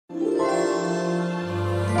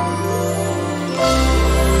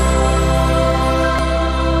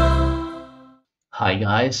Hi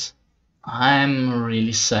guys, I'm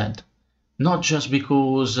really sad. Not just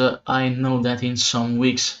because I know that in some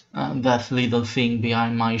weeks that little thing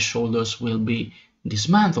behind my shoulders will be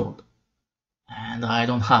dismantled, and I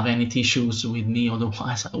don't have any tissues with me,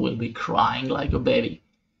 otherwise I will be crying like a baby.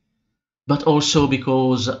 But also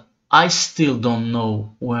because I still don't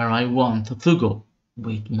know where I want to go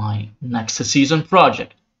with my next season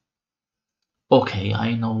project. Okay,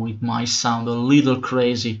 I know it might sound a little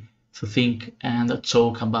crazy to think and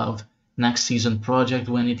talk about next season project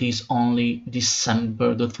when it is only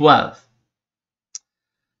December the 12th,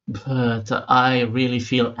 but I really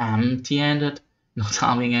feel empty-handed, not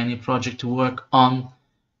having any project to work on,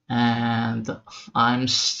 and I'm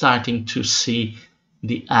starting to see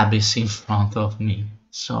the abyss in front of me.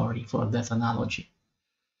 Sorry for that analogy.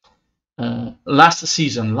 Last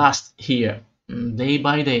season, last year, day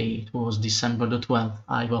by day, it was December the 12th,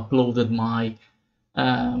 I've uploaded my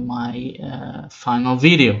final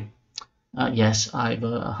video. Yes, I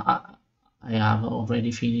have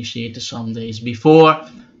already finished it some days before,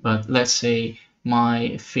 but let's say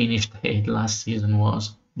my finished date last season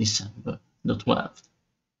was December the 12th.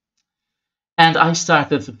 And I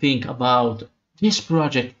started to think about this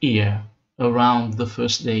project here around the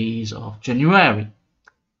first days of January.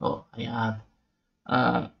 Oh, I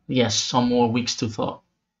had yes, some more weeks to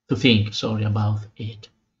think, sorry about it.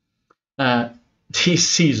 Uh, this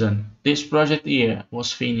season, this project here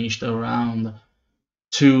was finished around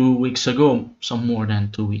 2 weeks ago, some more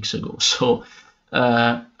than 2 weeks ago. So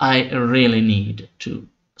I really need to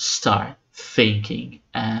start thinking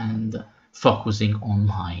and focusing on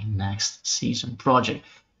my next season project,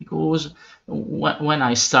 because when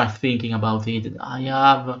I start thinking about it, I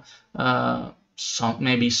have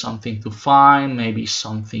maybe something to find, maybe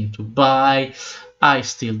something to buy. I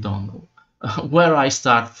still don't know where I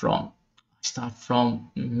start from. I start from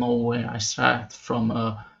nowhere. I start from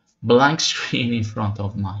a blank screen in front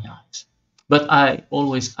of my eyes. But I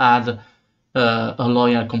always had a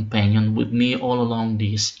loyal companion with me all along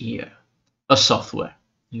this year, a software.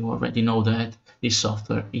 You already know that this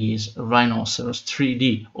software is Rhinoceros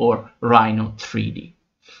 3D or Rhino 3D.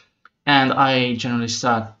 And I generally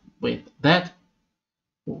start with that,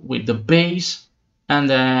 with the base, and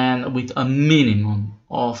then with a minimum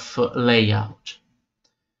of layout.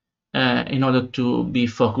 In order to be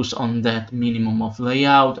focused on that minimum of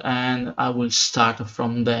layout, and I will start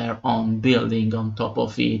from there on building on top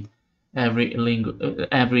of it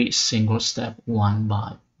every single step one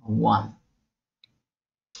by one.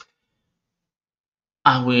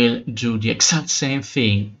 I will do the exact same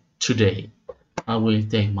thing today. I will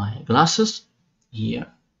take my glasses, here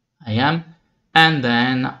I am, and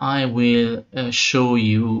then I will show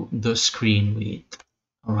you the screen with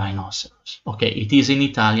Rhinoceros. Okay, it is in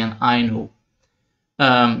Italian, I know.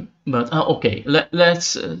 But okay,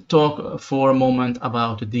 let's talk for a moment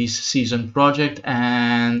about this season project,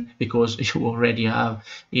 and because you already have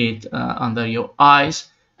it under your eyes,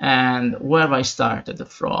 and where I started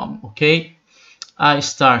from. Okay, I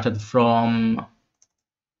started from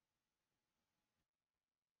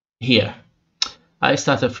here. I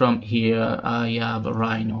started from here. I have a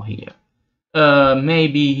Rhino here.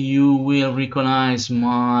 Maybe you will recognize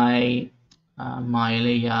my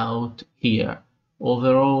layout here.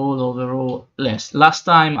 Overall, last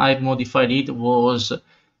time I modified it was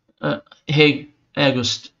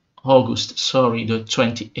August, sorry, the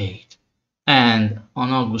 28th. And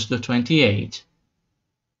on August the 28th,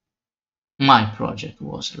 my project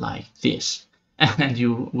was like this. And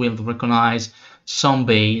you will recognize some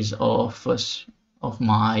base of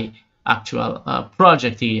my actual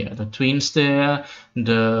project here, the twin stair,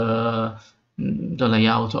 the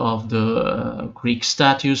layout of the Greek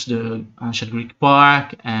statues, the ancient Greek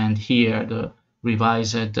park, and here the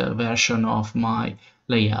revised version of my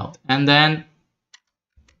layout, and then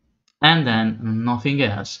nothing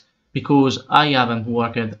else, because I haven't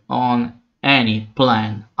worked on any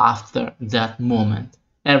plan after that moment.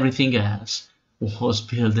 Everything else was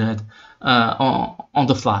built on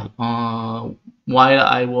the fly. While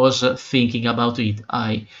I was thinking about it,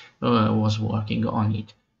 I was working on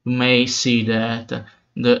it. You may see that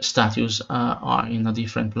the statues are in the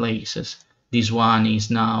different places. This one is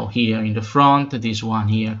now here in the front, this one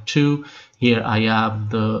here too. Here I have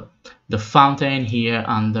the fountain here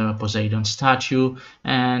under Poseidon statue,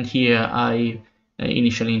 and here I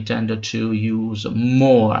initially intended to use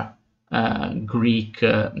more Greek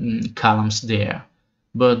columns there,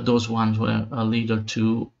 but those ones were a little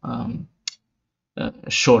too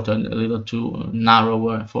shorter, a little too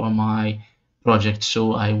narrower for my project,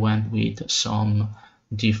 so I went with some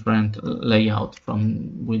different layout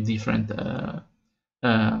with different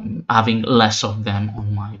having less of them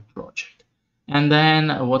on my project. And then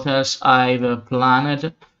what else I've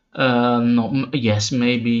planned? No, yes,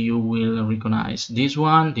 maybe you will recognize this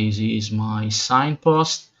one. This is my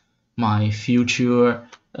signpost, my future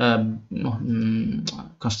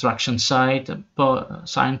construction site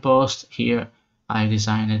signpost. Here I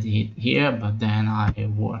designed it here, but then I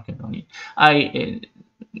worked on it. I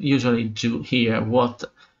usually do here what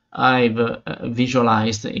I've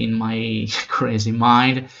visualized in my crazy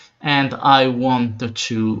mind, and I want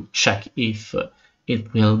to check if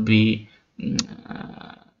it will be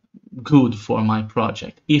good for my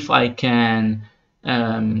project. If I can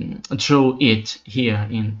draw it here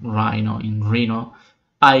in Rhino,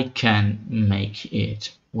 I can make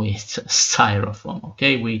it with styrofoam,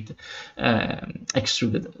 okay, with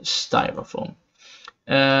extruded styrofoam.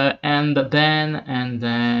 And then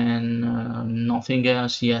nothing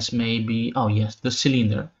else. Yes, maybe. Oh yes, the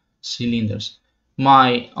cylinders.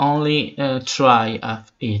 My only try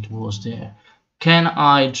of it was there. Can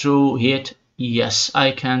I draw it? Yes,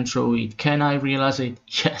 I can draw it. Can I realize it?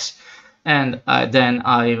 Yes. And then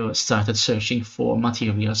I started searching for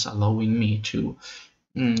materials allowing me to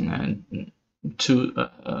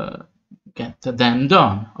get them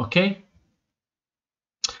done. Okay.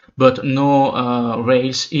 But no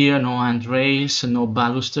rails here, no handrails, no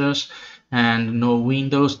balusters, and no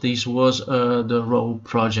windows. This was the raw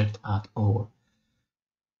project at all.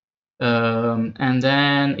 And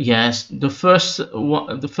then yes, the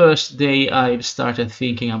first day I started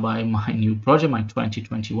thinking about my new project, my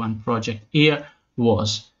 2021 project here,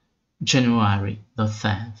 was January the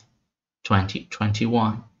 10th,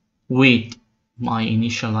 2021. With my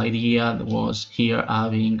initial idea was here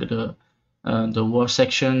having the war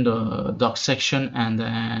section, the dock section, and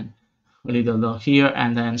then a little dock here,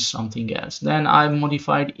 and then something else. Then I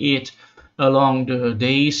modified it along the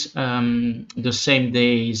days, the same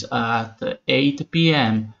days at 8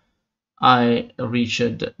 p.m. I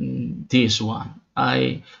reached this one.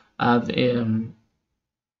 I have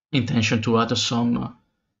intention to add some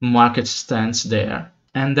market stands there,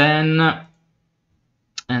 and then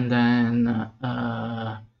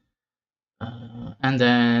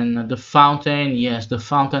the fountain. Yes, the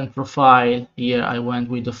fountain profile. Here I went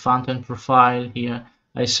with the fountain profile. Here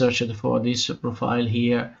I searched for this profile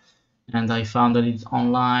here, and I found it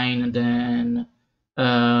online. Then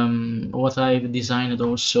what I've designed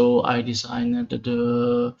also, I designed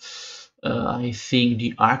the I think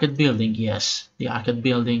the arcade building. Yes, the arcade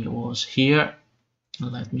building was here.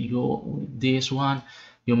 Let me go with this one.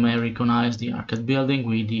 You may recognize the arcade building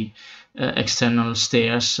with the external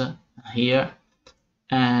stairs here.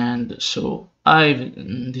 And so I've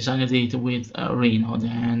designed it with Rhino,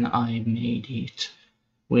 then I made it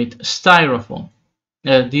with styrofoam.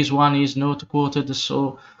 This one is not quoted,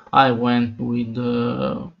 so I went with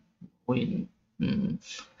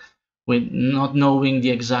not knowing the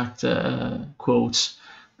exact quotes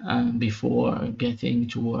before getting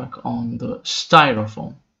to work on the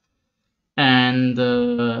styrofoam. And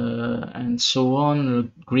so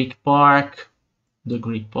on. The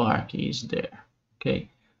Greek Park is there. Okay,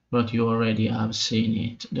 but you already have seen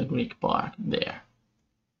it, the Greek Park there,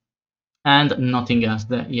 and nothing else.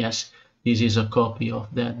 That yes, this is a copy of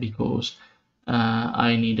that because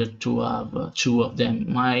I needed to have two of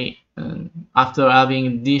them. My after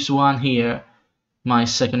having this one here, my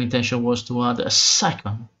second intention was to add a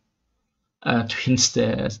second twin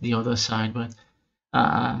stairs the other side, but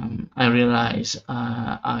I realized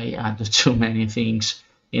I had too many things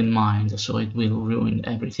in mind, so it will ruin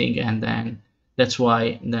everything, and then that's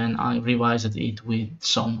why then I revised it with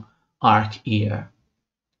some arc here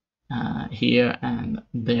and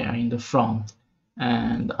there in the front,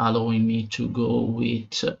 and allowing me to go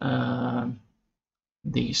with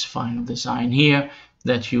this final design here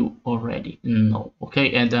that you already know.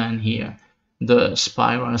 Okay, and then here the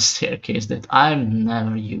spiral staircase that I've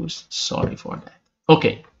never used. Sorry for that.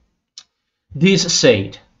 Okay, this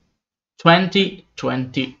said,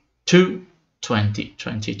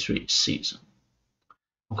 2022-2023 season.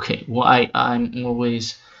 Okay, why I'm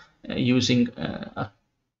always using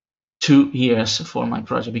 2 years for my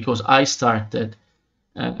project? Because I started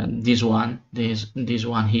this one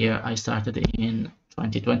here, I started in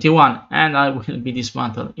 2021, and I will be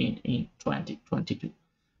dismantled in 2022.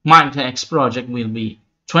 My next project will be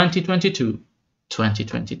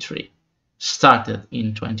 2022-2023. Started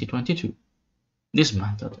in 2022,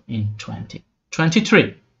 dismantled in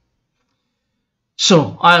 2023.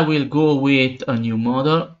 So I will go with a new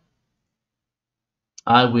model.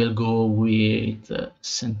 I will go with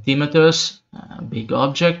centimeters, big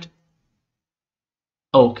object.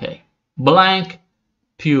 Okay, blank,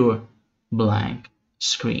 pure blank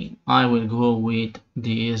screen. I will go with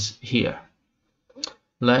this here.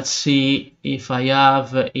 Let's see if I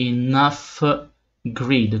have enough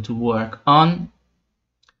grid to work on.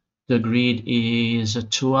 The grid is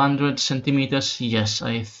 200 centimeters. Yes,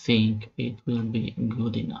 I think it will be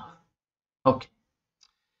good enough. Okay.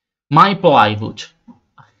 My plywood.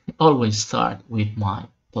 I always start with my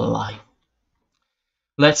plywood.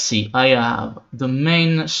 Let's see, I have the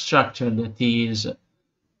main structure that is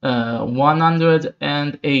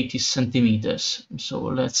 180 centimeters. So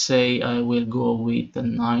let's say I will go with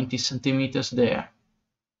 90 centimeters there.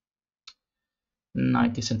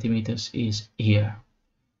 90 centimeters is here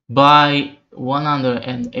by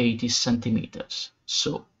 180 centimeters.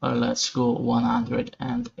 So let's go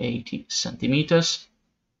 180 centimeters.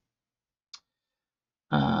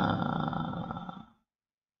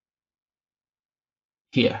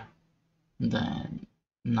 Here, then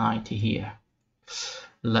 90 here.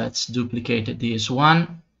 Let's duplicate this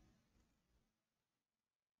one.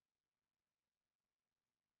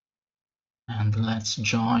 And let's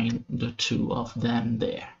join the two of them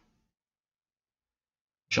there.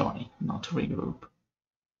 Join, not regroup.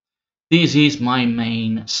 This is my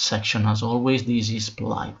main section as always. This is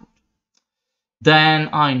plywood. Then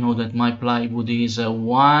I know that my plywood is a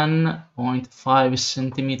 1.5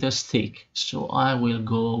 centimeters thick. So I will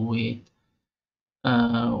go with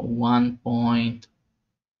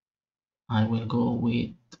I will go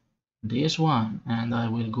with this one, and I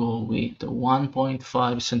will go with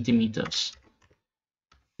 1.5 centimeters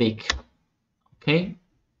thick. Okay.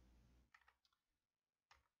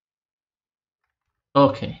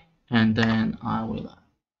 Okay, and then I will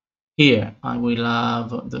here I will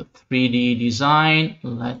have the 3D design.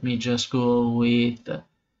 Let me just go with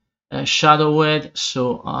a shadowed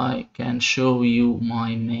so I can show you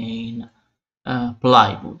my main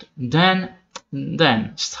plywood. Then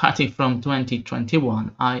starting from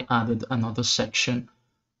 2021 I added another section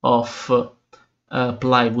of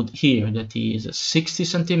plywood here that is 60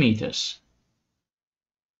 centimeters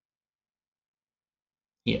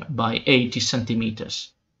here by 80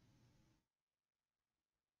 centimeters.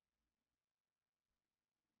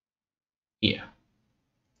 Here,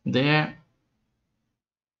 there,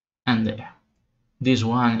 and there. This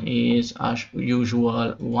one is as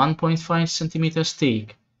usual 1.5 centimeters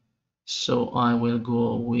thick, so I will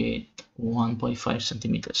go with 1.5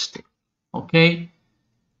 centimeters thick. Okay,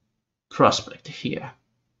 prospect here.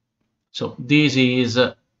 So this is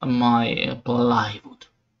my plywood.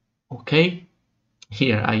 Okay,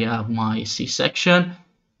 here I have my C section.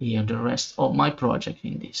 Here the rest of my project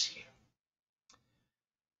in this here.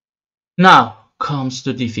 Now comes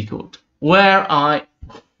the difficult, where I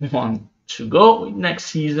want to go next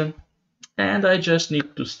season, and I just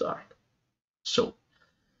need to start. So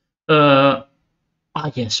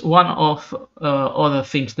yes, one of other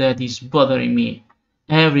things that is bothering me,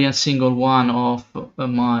 every single one of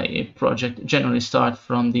my project generally start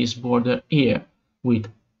from this border here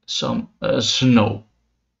with some snow.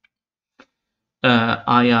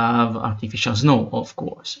 I have artificial snow, of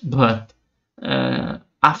course, but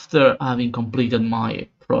after having completed my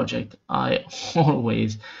project, I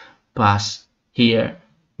always pass here,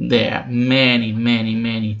 there,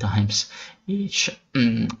 many times each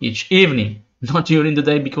evening. Not during the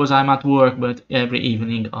day because I'm at work, but every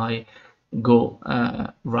evening I go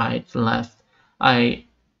right, left. I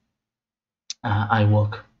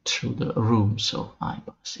walk through the room, so I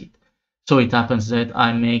pass it. So it happens that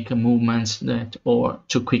I make movements that, or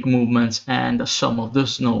too quick movements, and some of the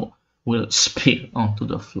snow will spill onto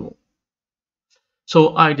the floor.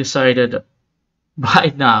 So I decided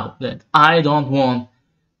right now that I don't want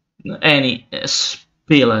any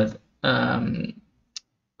spilled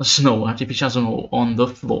snow, artificial snow on the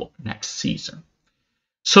floor next season.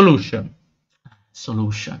 Solution.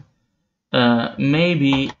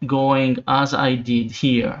 Maybe going as I did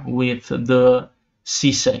here with the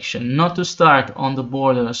C section, not to start on the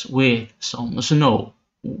borders with some snow,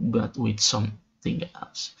 but with something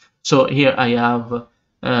else. So here I have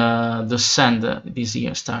the sand this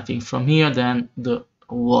year starting from here, then the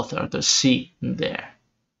water, the sea there.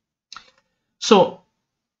 So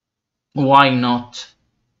why not?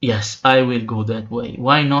 Yes, I will go that way.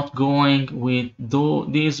 Why not going with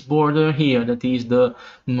this border here that is the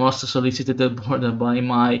most solicited border by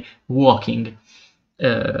my walking,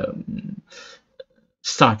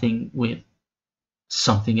 starting with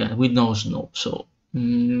something else, with no snow. So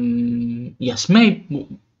yes, maybe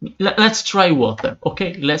let's try water.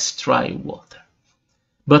 Okay, let's try water.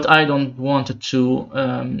 but I don't want to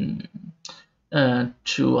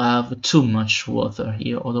have too much water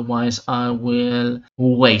here, otherwise I will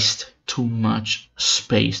waste too much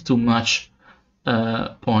space, too much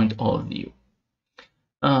point of view.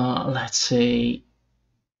 Let's say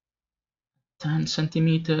 10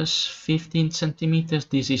 centimeters, 15 centimeters.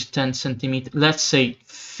 This is 10 centimeters. Let's say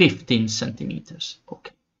 15 centimeters.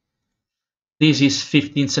 Okay. This is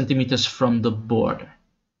 15 centimeters from the border.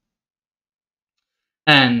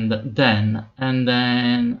 And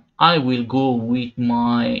then I will go with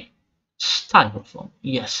my styrofoam.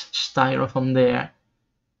 Yes, styrofoam there.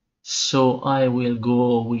 So I will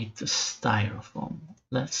go with styrofoam.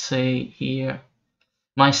 Let's say here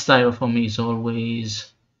my styrofoam is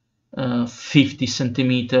always 50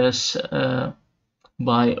 centimeters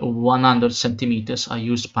by 100 centimeters. I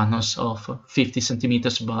use panels of 50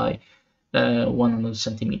 centimeters by 100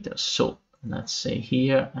 centimeters. So let's say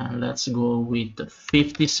here, and let's go with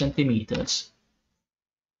 50 centimeters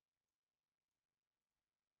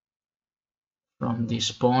from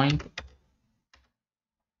this point.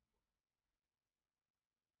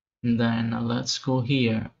 And then let's go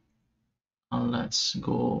here, and let's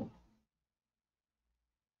go,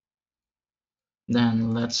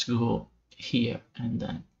 then let's go here, and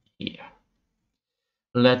then here.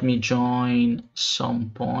 Let me join some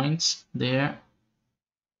points there.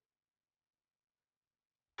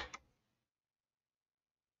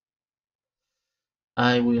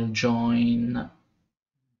 I will join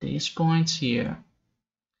these points here,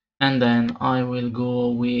 and then I will go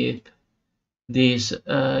with this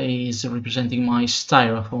is representing my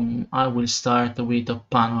styrofoam. I will start with a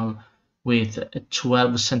panel with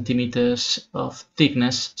 12 centimeters of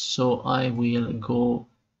thickness, so I will go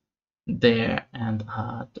there and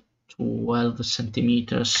add 12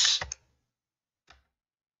 centimeters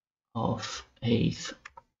of eighth.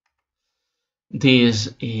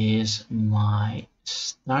 This is my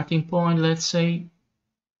starting point, let's say.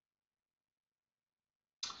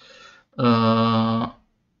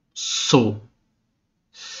 So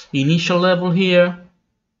initial level here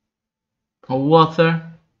of water,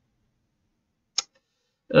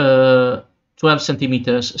 12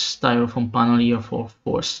 centimeters styrofoam panel here for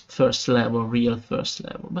first level, real first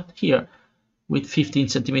level. But here with 15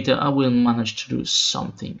 centimeter I will manage to do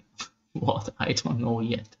something. What, I don't know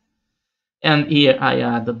yet. And here I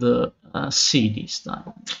add the C this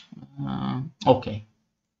time. Okay,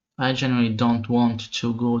 I generally don't want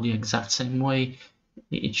to go the exact same way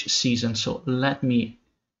each season, so let me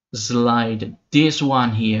slide this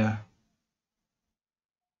one here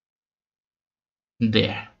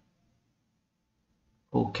there.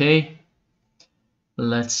 Okay,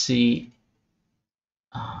 let's see,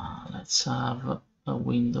 let's have a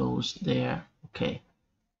windows there. Okay,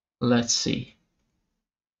 let's see.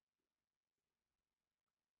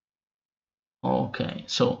 Okay,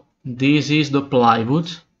 so this is the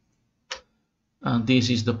plywood,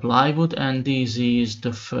 this is the plywood, and this is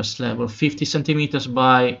the first level, 50 centimeters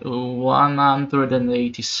by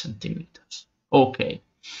 180 centimeters. Okay,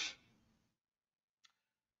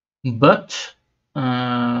 but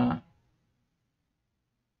I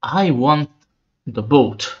want the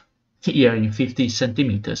boat here in 50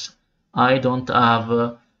 centimeters. I don't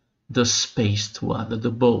have the space to add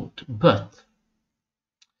the boat, but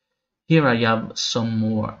here I have some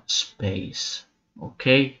more space.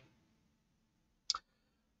 Okay,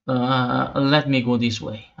 let me go this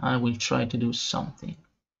way. I will try to do something.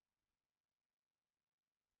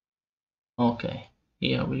 Okay,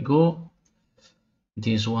 here we go.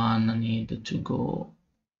 This one need to go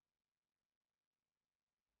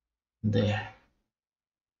there.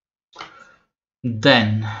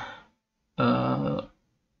 Then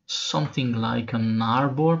something like an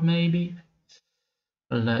arbor maybe.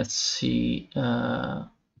 Let's see,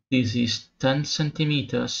 this is 10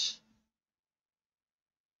 centimeters.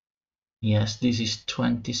 Yes, this is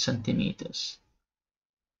 20 centimeters.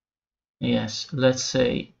 Yes, let's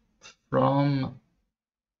say from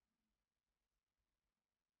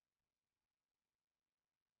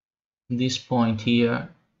this point here,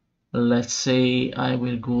 let's say I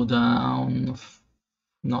will go down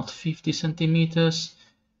not 50 centimeters,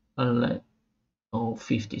 oh,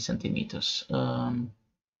 50 centimeters.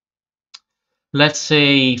 Let's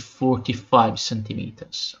say 45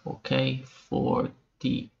 centimeters. Okay,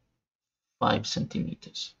 45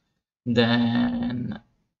 centimeters. Then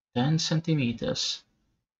 10 centimeters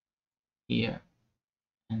here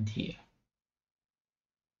and here.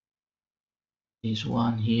 This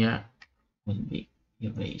one here will be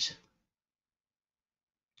erased.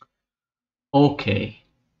 Okay.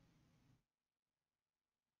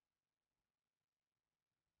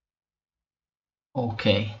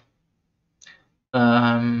 Okay.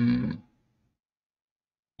 Here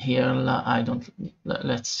I don't,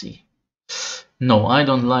 let's see. No, I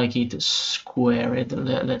don't like it squared.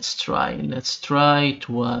 Let's try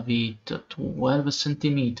to have it 12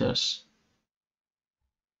 centimeters.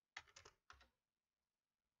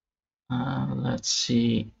 Let's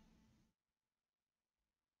see.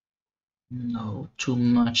 No, too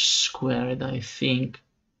much squared, I think.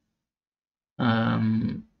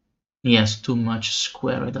 Yes, too much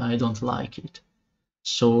squared. I don't like it.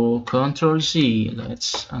 So Control Z,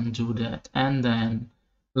 let's undo that, and then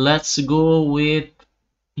let's go with,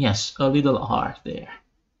 yes, a little arc there.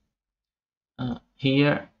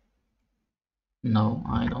 Here, no,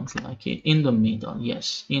 I don't like it. In the middle,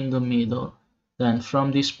 yes, in the middle. Then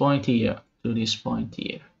from this point here to this point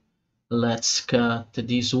here, let's cut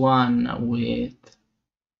this one with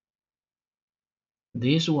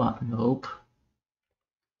this one. Nope.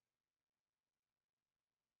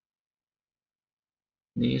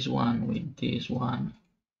 This one with this one.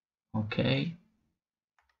 Okay.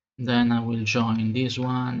 Then I will join this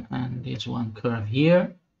one and this one curve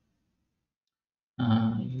here.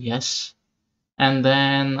 Yes. And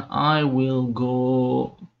then I will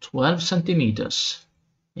go 12 centimeters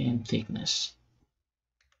in thickness.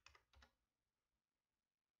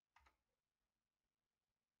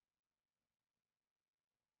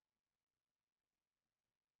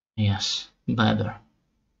 Yes, better.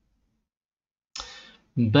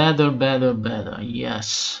 Better.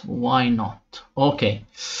 Yes, why not? Okay.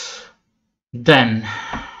 Then,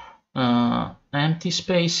 empty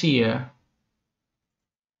space here.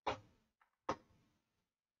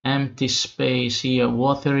 Empty space here,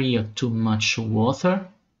 water here, too much water.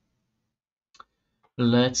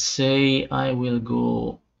 Let's say I will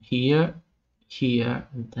go here, here,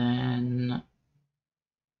 then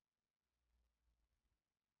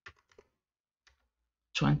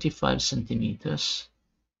 25 centimeters.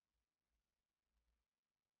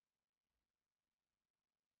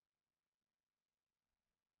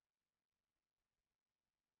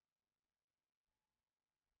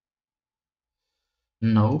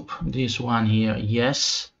 Nope, this one here,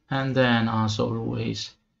 yes. And then as always,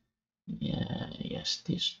 yeah, yes,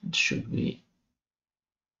 this should be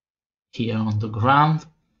here on the ground.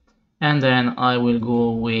 And then I will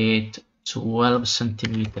go with 12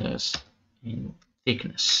 centimeters in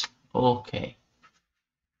thickness. Okay.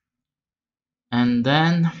 And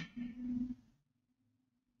then,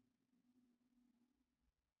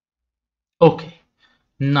 okay,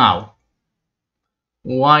 now,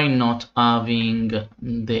 why not having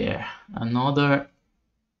there another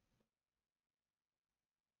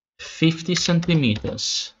 50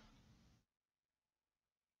 centimeters?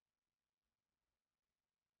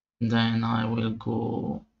 Then I will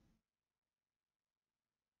go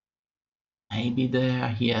maybe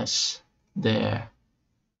there, yes, there,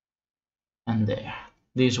 and there.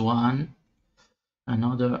 This one,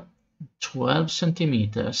 another 12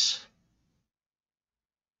 centimeters.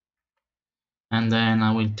 And then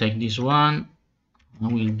I will take this one, I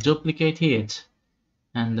will duplicate it,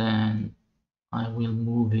 and then I will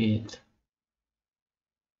move it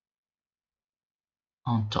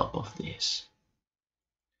on top of this.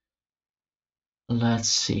 Let's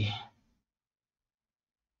see.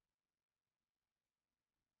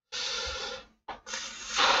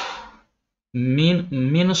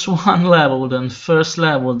 Minus one level, then first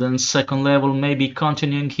level, then second level, maybe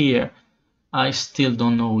continuing here. I still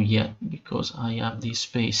don't know yet because I have this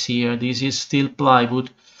space here. This is still plywood.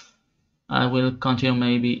 I will continue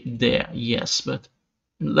maybe there, yes, but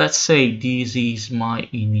let's say this is my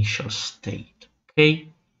initial state. Okay,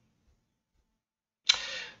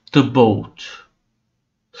 the boat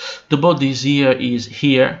is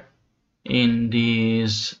here in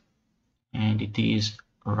this, and it is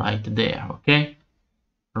right there. Okay,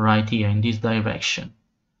 right here in this direction.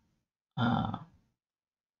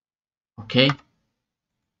 Okay,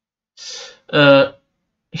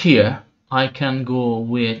 here I can go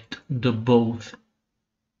with the boat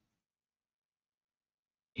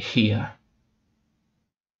here.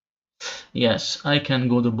 Yes, I can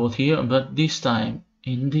go the boat here, but this time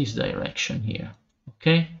in this direction here.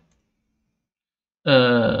 Okay,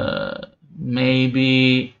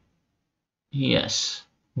 maybe, yes,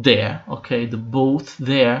 there. Okay, the boat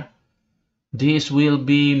there. This will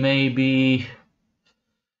be maybe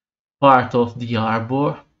part of the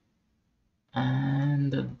harbor,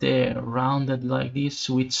 and they're rounded like this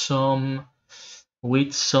with some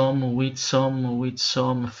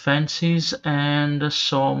fences and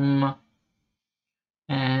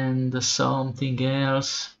something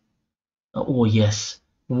else. Oh yes,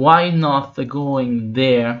 why not going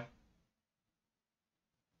there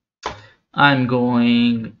I'm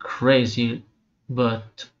going crazy,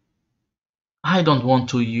 but I don't want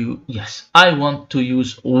to use, yes, I want to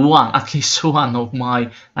use one, at least one of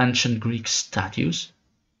my ancient Greek statues,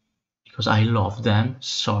 because I love them,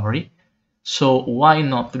 sorry. So why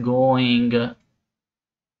not going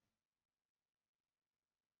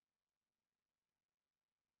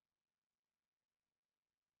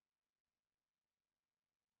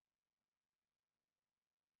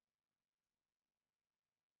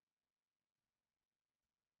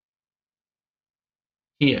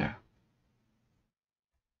here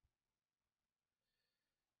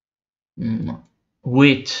mm,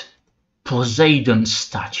 with Poseidon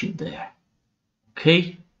statue there,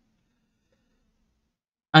 okay?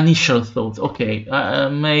 Initial thought, okay,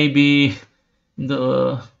 maybe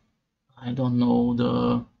the, I don't know,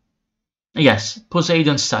 the, yes,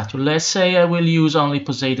 Poseidon statue. Let's say I will use only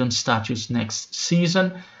Poseidon statues next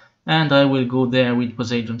season, and I will go there with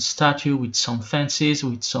Poseidon statue, with some fences,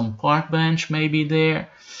 with some park bench maybe there,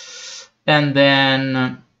 and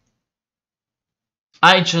then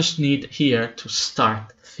I just need here to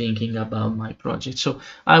start thinking about my project. So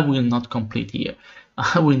I will not complete here.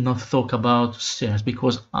 I will not talk about stairs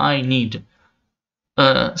because I need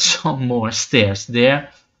some more stairs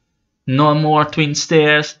there. No more twin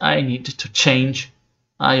stairs. I need to change.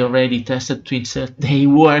 I already tested twin stairs. They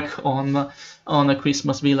work on a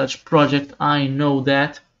Christmas Village project. I know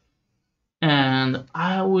that. And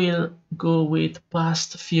I will go with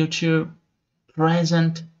past, future,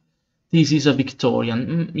 present. This is a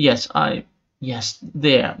Victorian. Yes,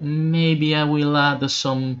 there. Maybe I will add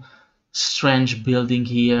some strange building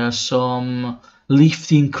here, some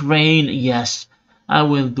lifting crane. Yes, I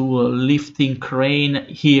will do a lifting crane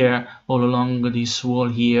here all along this wall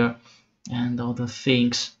here and other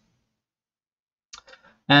things.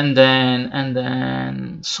 And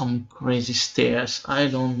then some crazy stairs. I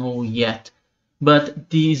don't know yet. But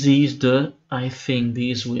this is the, I think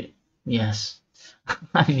this will, yes.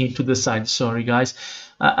 I need to decide. Sorry, guys.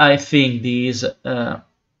 I think these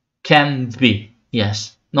can be.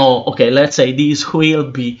 Yes. No. Okay. Let's say this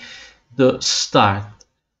will be the start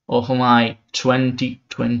of my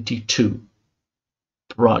 2022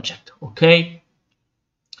 project. Okay.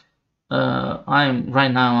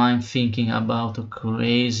 I'm thinking about a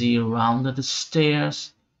crazy rounded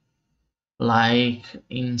stairs, like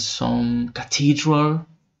in some cathedral,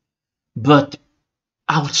 but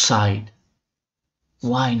outside.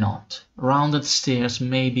 Why not? Rounded stairs,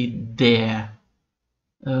 maybe there.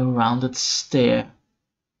 A rounded stair.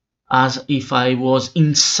 As if I was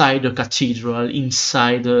inside a cathedral,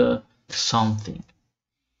 inside something.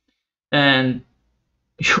 And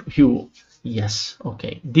yes,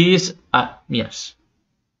 okay. This, yes.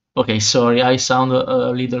 Okay, sorry, I sound a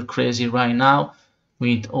little crazy right now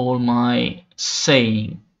with all my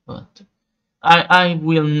saying, but I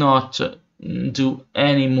will not do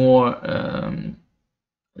any more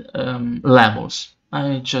levels.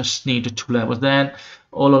 I just need 2 levels. Then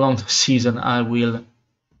all along the season I will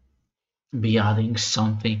be adding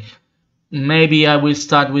something. Maybe I will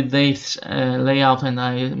start with this layout and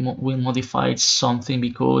I will modify it something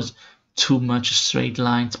because too much straight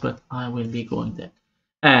lines, but I will be going there.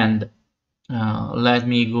 And let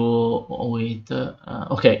me go with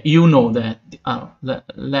okay, you know that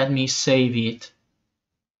let me save it.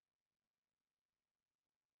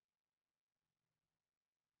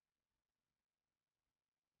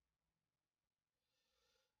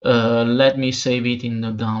 Let me save it in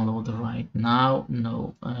the download right now.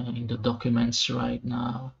 No, in the documents right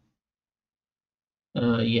now.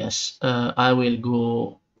 Yes, I will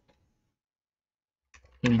go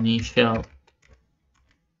initial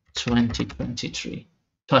 2023.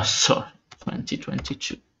 Sorry,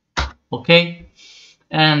 2022. Okay,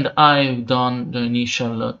 and I've done the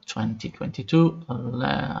initial 2022.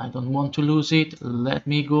 I don't want to lose it. Let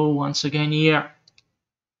me go once again here.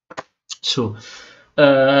 So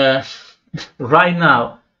right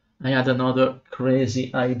now I had another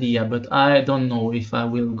crazy idea, but I don't know if I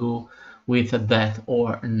will go with that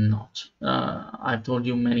or not. I've told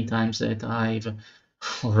you many times that I've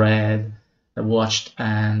read, watched,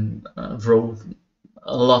 and wrote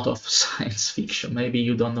a lot of science fiction. Maybe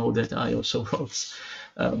you don't know that I also wrote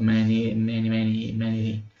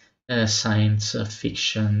many science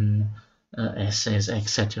fiction essays,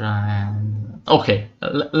 etc. And okay,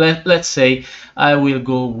 let's say I will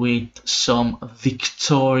go with some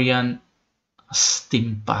Victorian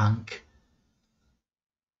steampunk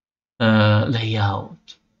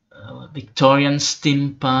layout. Victorian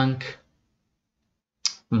steampunk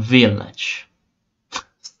village.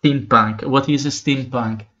 Steampunk. What is a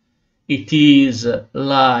steampunk? It is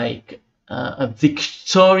like a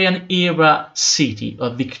Victorian era city, a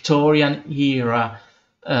Victorian era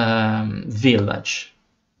village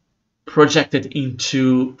projected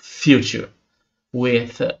into future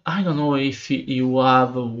with I don't know if you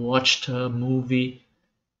have watched a movie.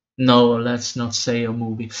 No, let's not say a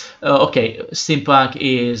movie. Okay, steampunk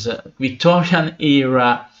is Victorian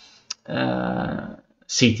era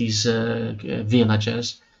cities,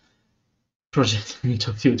 villages projected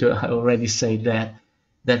into future. I already said that.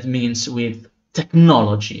 That means with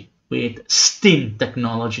technology, with STEAM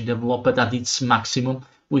technology developed at its maximum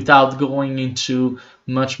without going into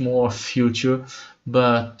much more future,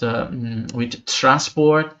 but with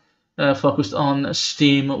transport focused on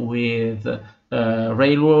STEAM, with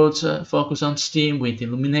railroads focused on STEAM, with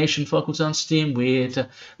illumination focused on STEAM, with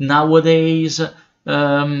nowadays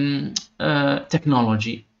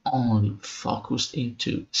technology only focused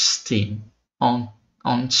into STEAM, on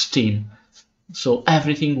STEAM. So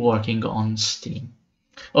everything working on Steam.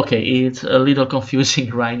 Okay, it's a little confusing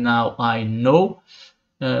right now, I know.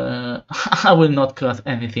 I will not cut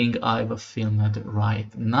anything I've filmed right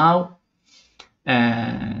now.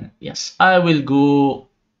 And yes, I will go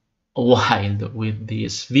wild with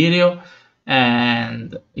this video,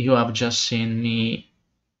 and you have just seen me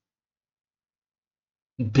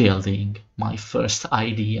building my first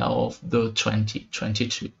idea of the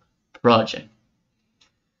 2022 project.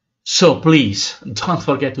 So please don't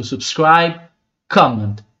forget to subscribe,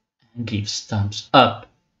 comment, and give thumbs up.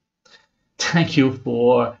 Thank you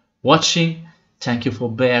for watching. Thank you for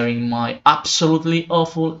bearing my absolutely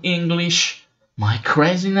awful English, my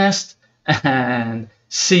craziness, and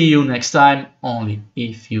see you next time, only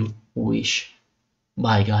if you wish.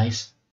 Bye, guys.